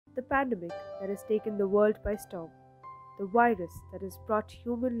The pandemic that has taken the world by storm, the virus that has brought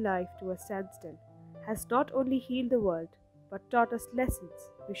human life to a standstill, has not only healed the world but taught us lessons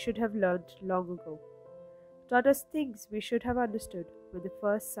we should have learned long ago, taught us things we should have understood when the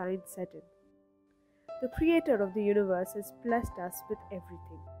first signs set in. The Creator of the universe has blessed us with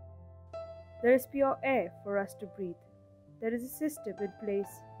everything. There is pure air for us to breathe. There is a system in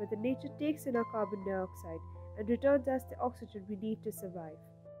place where the nature takes in our carbon dioxide and returns us the oxygen we need to survive.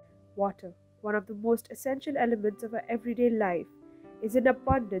 Water, one of the most essential elements of our everyday life, is in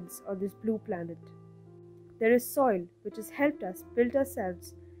abundance on this blue planet. There is soil which has helped us build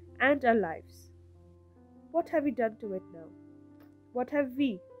ourselves and our lives. What have we done to it now? What have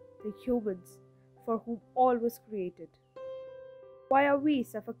we, the humans, for whom all was created? Why are we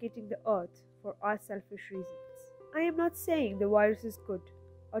suffocating the earth for our selfish reasons? I am not saying the virus is good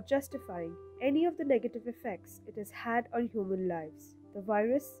or justifying any of the negative effects it has had on human lives. The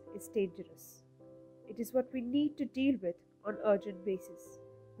virus is dangerous. It is what we need to deal with on an urgent basis.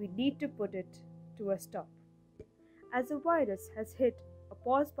 We need to put it to a stop. As the virus has hit a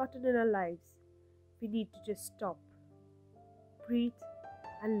pause button in our lives, we need to just stop, breathe,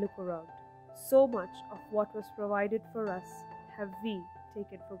 and look around. So much of what was provided for us have we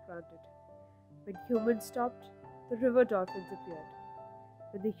taken for granted. When humans stopped, the river dolphins appeared.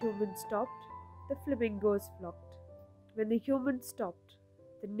 When the humans stopped, the flamingos flocked. When the humans stopped,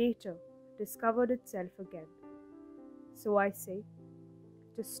 the nature discovered itself again. So I say,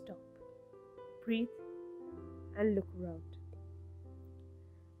 just stop, breathe, and look around.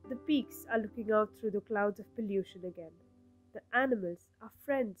 The peaks are looking out through the clouds of pollution again. The animals, our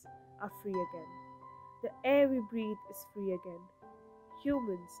friends, are free again. The air we breathe is free again.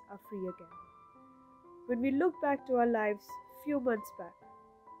 Humans are free again. When we look back to our lives few months back,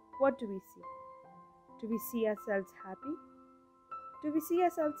 what do we see? Do we see ourselves happy? Do we see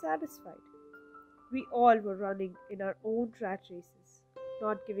ourselves satisfied? We all were running in our own rat races,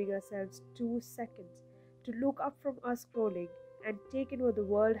 not giving ourselves 2 seconds to look up from our scrolling and take in what the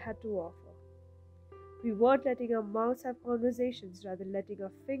world had to offer. We weren't letting our mouths have conversations, rather letting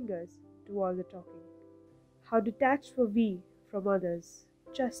our fingers do all the talking. How detached were we from others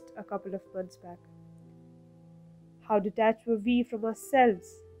just a couple of months back? How detached were we from ourselves?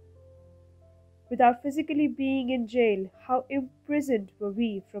 Without physically being in jail, how imprisoned were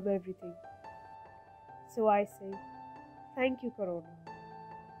we from everything? So I say, thank you, Corona,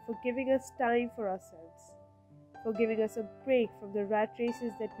 for giving us time for ourselves, for giving us a break from the rat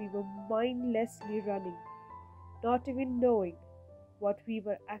races that we were mindlessly running, not even knowing what we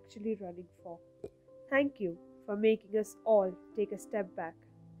were actually running for. Thank you for making us all take a step back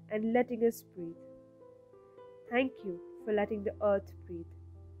and letting us breathe. Thank you for letting the earth breathe.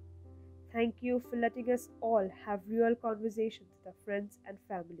 Thank you for letting us all have real conversations with our friends and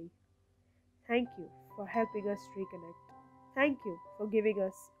family. Thank you for helping us reconnect. Thank you for giving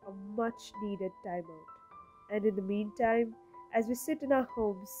us a much needed time out. And in the meantime, as we sit in our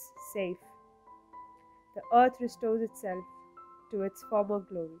homes safe, the earth restores itself to its former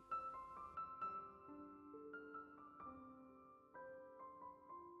glory.